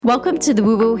Welcome to the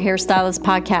Woo Woo Hairstylist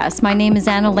Podcast. My name is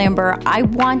Anna Lambert. I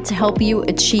want to help you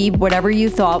achieve whatever you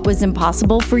thought was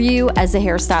impossible for you as a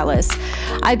hairstylist.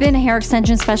 I've been a hair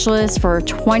extension specialist for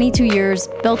 22 years,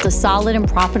 built a solid and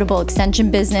profitable extension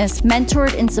business,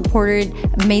 mentored and supported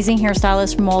amazing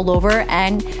hairstylists from all over,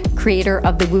 and creator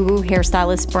of the Woo Woo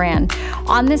Hairstylist brand.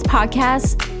 On this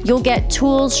podcast, you'll get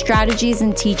tools, strategies,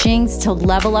 and teachings to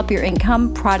level up your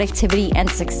income, productivity, and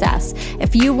success.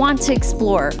 If you want to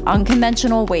explore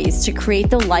unconventional ways to create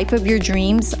the life of your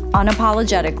dreams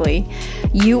unapologetically,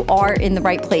 you are in the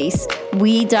right place.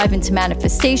 We dive into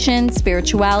manifestation,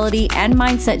 spirituality, and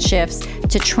mindset shifts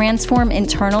to transform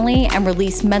internally and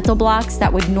release mental blocks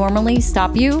that would normally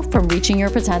stop you from reaching your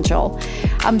potential.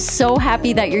 I'm so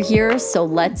happy that you're here, so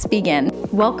let's begin.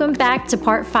 Welcome back to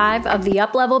part 5 of the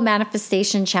UPLEVEL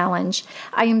Manifestation Challenge.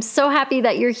 I am so happy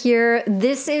that you're here.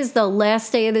 This is the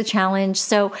last day of the challenge,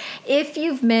 so if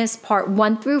you've missed part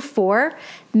 1 through 4,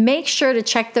 make sure to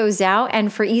check those out.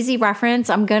 And for easy reference,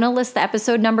 I'm going to list the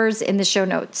episode numbers in the show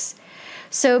notes.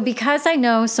 So because I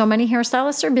know so many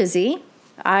hairstylists are busy,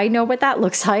 I know what that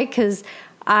looks like because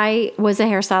I was a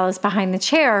hairstylist behind the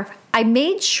chair. I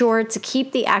made sure to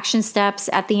keep the action steps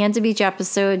at the end of each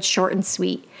episode short and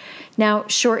sweet. Now,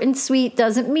 short and sweet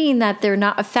doesn't mean that they're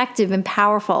not effective and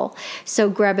powerful. So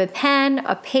grab a pen,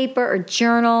 a paper, or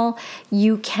journal.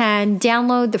 You can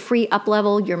download the free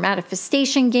UPLEVEL Your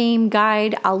Manifestation Game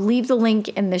guide. I'll leave the link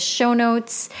in the show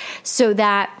notes so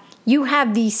that you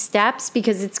have these steps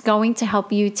because it's going to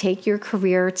help you take your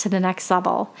career to the next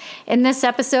level. In this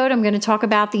episode, I'm going to talk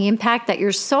about the impact that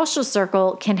your social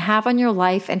circle can have on your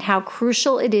life and how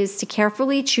crucial it is to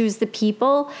carefully choose the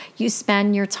people you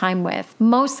spend your time with.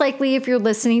 Most likely, if you're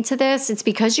listening to this, it's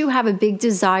because you have a big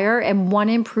desire and want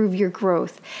to improve your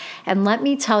growth. And let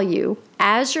me tell you,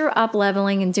 as you're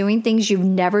up-leveling and doing things you've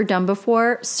never done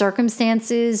before,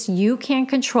 circumstances you can't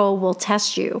control will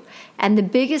test you. And the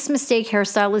biggest mistake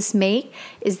hairstylists make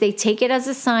is they take it as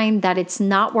a sign that it's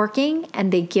not working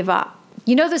and they give up.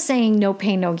 You know the saying, no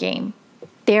pain, no gain.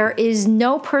 There is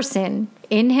no person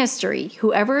in history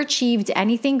who ever achieved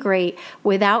anything great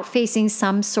without facing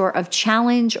some sort of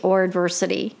challenge or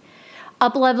adversity.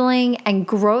 Up-leveling and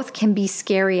growth can be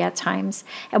scary at times,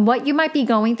 and what you might be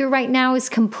going through right now is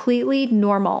completely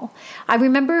normal. I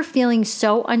remember feeling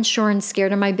so unsure and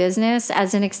scared in my business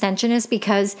as an extensionist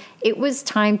because it was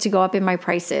time to go up in my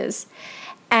prices.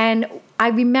 And I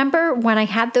remember when I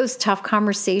had those tough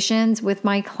conversations with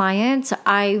my clients,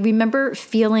 I remember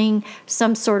feeling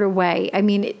some sort of way. I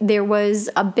mean, there was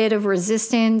a bit of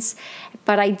resistance,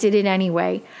 but I did it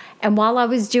anyway. And while I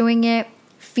was doing it,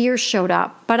 fear showed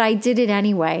up, but I did it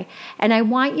anyway. And I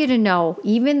want you to know,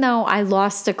 even though I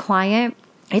lost a client,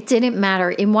 it didn't matter.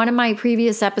 In one of my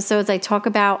previous episodes, I talk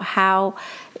about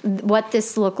what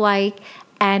this looked like.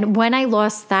 And when I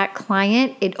lost that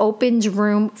client, it opened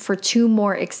room for 2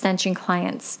 more extension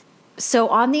clients. So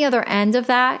on the other end of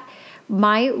that,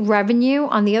 my revenue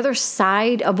on the other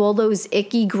side of all those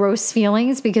icky, gross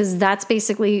feelings, because that's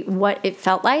basically what it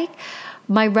felt like,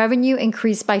 my revenue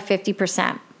increased by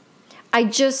 50%. I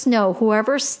just know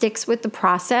whoever sticks with the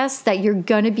process that you're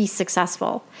going to be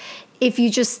successful. If you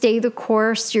just stay the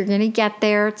course, you're going to get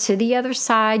there to the other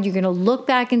side. You're going to look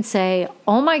back and say,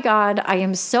 oh my God, I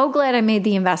am so glad I made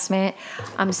the investment.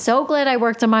 I'm so glad I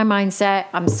worked on my mindset.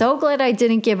 I'm so glad I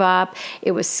didn't give up.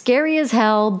 It was scary as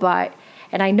hell,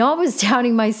 and I know I was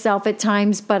doubting myself at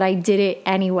times, but I did it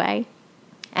anyway.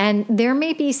 And there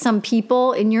may be some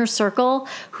people in your circle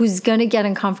who's going to get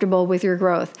uncomfortable with your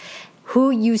growth. Who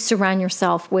you surround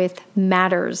yourself with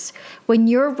matters. When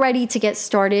you're ready to get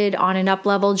started on an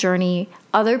up-level journey,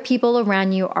 other people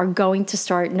around you are going to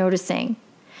start noticing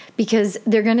because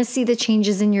they're going to see the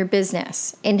changes in your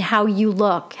business, in how you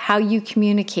look, how you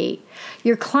communicate.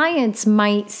 Your clients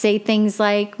might say things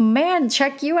like, man,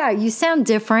 check you out. You sound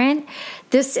different.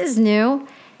 This is new.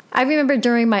 I remember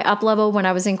during my up-level when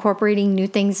I was incorporating new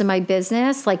things in my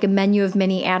business, like a menu of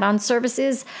mini add-on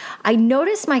services, I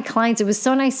noticed my clients, it was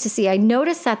so nice to see, I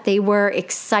noticed that they were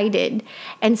excited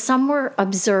and some were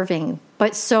observing,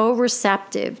 but so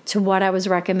receptive to what I was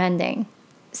recommending.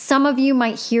 Some of you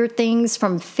might hear things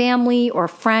from family or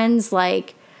friends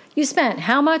like, you spent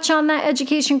how much on that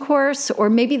education course? Or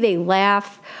maybe they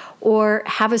laugh or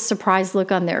have a surprised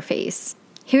look on their face.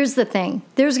 Here's the thing.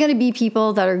 There's going to be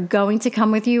people that are going to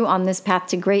come with you on this path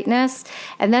to greatness.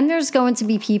 And then there's going to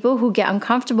be people who get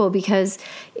uncomfortable because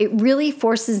it really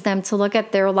forces them to look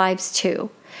at their lives too.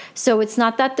 So it's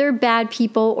not that they're bad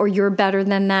people or you're better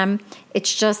than them.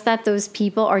 It's just that those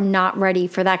people are not ready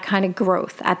for that kind of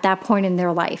growth at that point in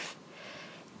their life.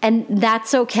 And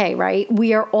that's okay, right?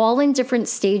 We are all in different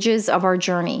stages of our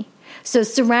journey. So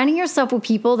surrounding yourself with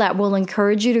people that will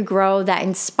encourage you to grow, that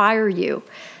inspire you,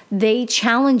 they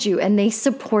challenge you and they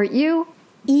support you.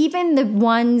 Even the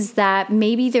ones that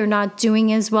maybe they're not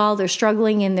doing as well, they're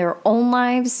struggling in their own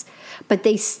lives, but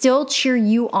they still cheer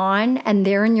you on and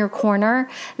they're in your corner.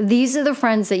 These are the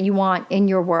friends that you want in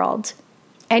your world.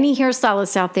 Any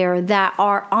hairstylists out there that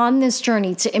are on this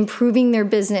journey to improving their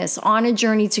business, on a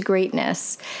journey to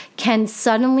greatness, can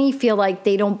suddenly feel like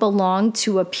they don't belong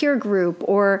to a peer group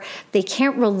or they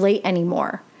can't relate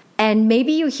anymore. And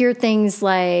maybe you hear things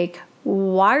like,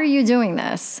 why are you doing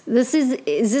this? Is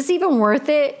this even worth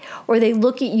it? Or they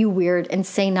look at you weird and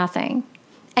say nothing.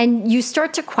 And you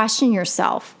start to question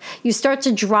yourself. You start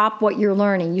to drop what you're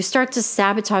learning. You start to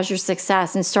sabotage your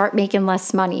success and start making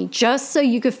less money just so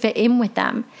you could fit in with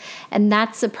them. And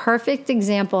that's a perfect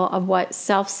example of what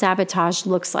self-sabotage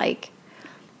looks like.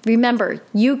 Remember,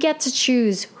 you get to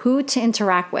choose who to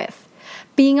interact with.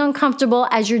 Being uncomfortable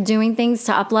as you're doing things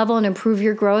to up-level and improve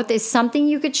your growth is something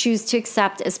you could choose to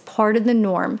accept as part of the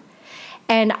norm.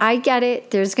 And I get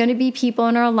it. There's going to be people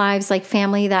in our lives, like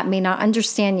family, that may not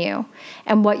understand you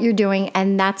and what you're doing,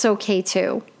 and that's okay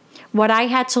too. What I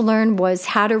had to learn was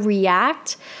how to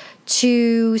react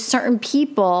to certain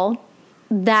people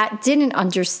that didn't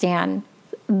understand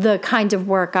the kind of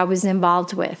work I was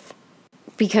involved with,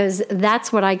 because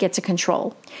that's what I get to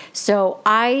control. So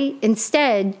I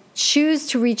instead choose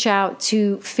to reach out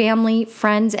to family,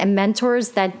 friends, and mentors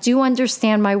that do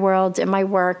understand my world and my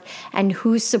work and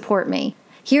who support me.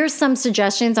 Here's some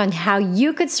suggestions on how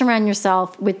you could surround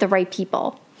yourself with the right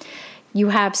people. You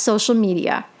have social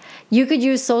media. You could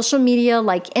use social media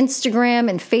like Instagram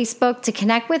and Facebook to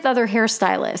connect with other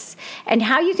hairstylists. And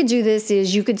how you could do this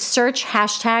is you could search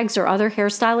hashtags or other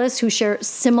hairstylists who share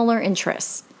similar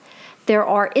interests. There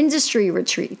are industry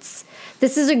retreats.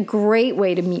 This is a great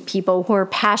way to meet people who are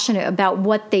passionate about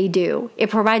what they do.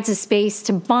 It provides a space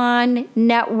to bond,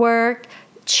 network,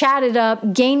 chat it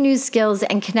up, gain new skills,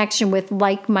 and connection with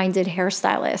like-minded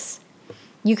hairstylists.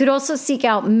 You could also seek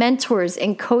out mentors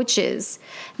and coaches.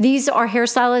 These are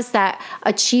hairstylists that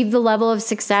achieve the level of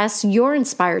success you're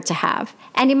inspired to have.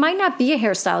 And it might not be a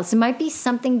hairstylist. It might be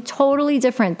something totally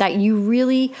different that you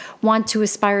really want to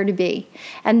aspire to be.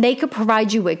 And they could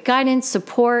provide you with guidance,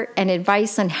 support, and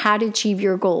advice on how to achieve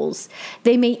your goals.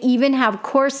 They may even have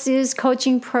courses,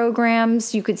 coaching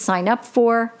programs you could sign up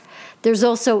for. There's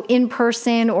also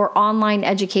in-person or online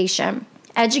education.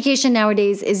 Education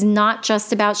nowadays is not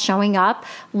just about showing up,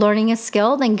 learning a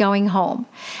skill, then going home.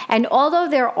 And although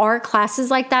there are classes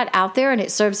like that out there and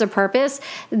it serves a purpose,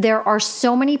 there are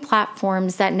so many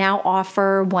platforms that now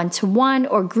offer one-to-one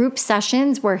or group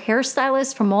sessions where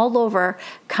hairstylists from all over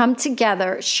come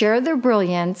together, share their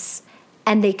brilliance,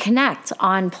 and they connect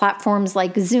on platforms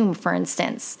like Zoom, for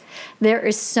instance. There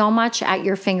is so much at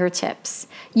your fingertips.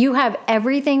 You have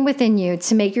everything within you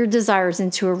to make your desires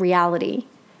into a reality.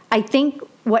 I think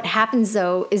what happens,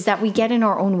 though, is that we get in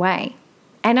our own way.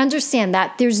 And understand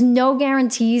that there's no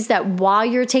guarantees that while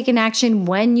you're taking action,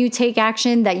 when you take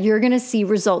action, that you're going to see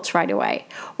results right away,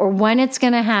 or when it's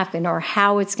going to happen, or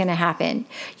how it's going to happen.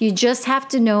 You just have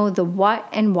to know the what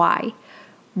and why.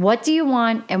 What do you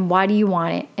want and why do you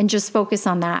want it? And just focus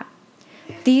on that.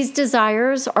 These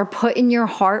desires are put in your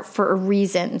heart for a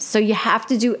reason. So you have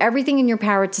to do everything in your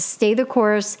power to stay the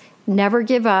course, never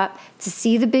give up, to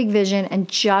see the big vision, and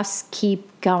just keep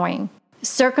going.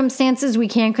 Circumstances we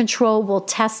can't control will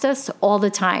test us all the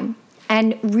time.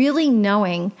 And really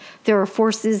knowing there are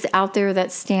forces out there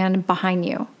that stand behind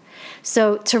you.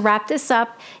 So to wrap this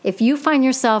up, if you find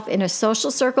yourself in a social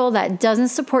circle that doesn't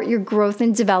support your growth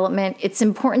and development, it's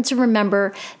important to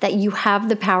remember that you have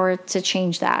the power to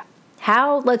change that.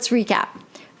 How? Let's recap.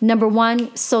 Number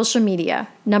 1, social media.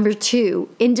 Number 2,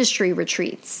 industry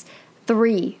retreats.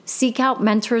 3, seek out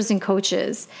mentors and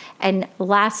coaches. And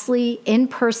lastly,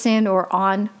 in-person or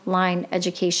online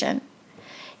education.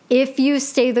 If you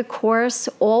stay the course,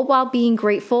 all while being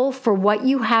grateful for what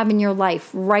you have in your life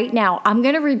right now. I'm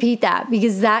going to repeat that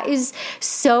because that is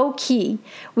so key.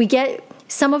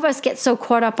 Some of us get so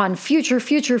caught up on future.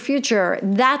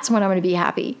 That's when I'm going to be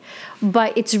happy.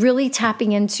 But it's really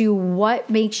tapping into what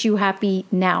makes you happy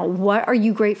now. What are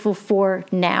you grateful for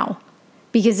now?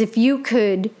 Because if you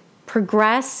could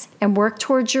progress and work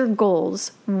towards your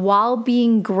goals while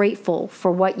being grateful for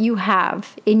what you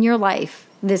have in your life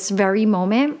this very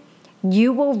moment,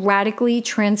 you will radically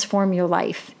transform your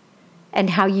life and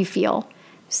how you feel.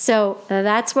 So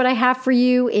that's what I have for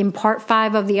you in part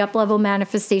 5 of the UPLEVEL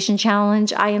Manifestation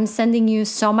Challenge. I am sending you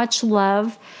so much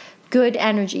love, good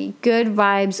energy, good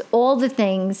vibes, all the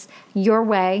things your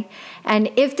way.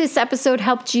 And if this episode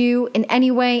helped you in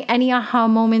any way, any aha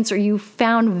moments, or you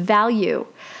found value,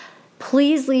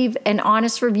 Please leave an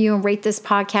honest review and rate this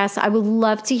podcast. I would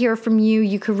love to hear from you.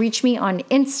 You could reach me on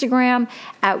Instagram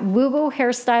at Woo Woo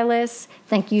Hairstylist.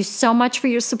 Thank you so much for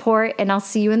your support, and I'll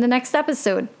see you in the next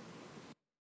episode.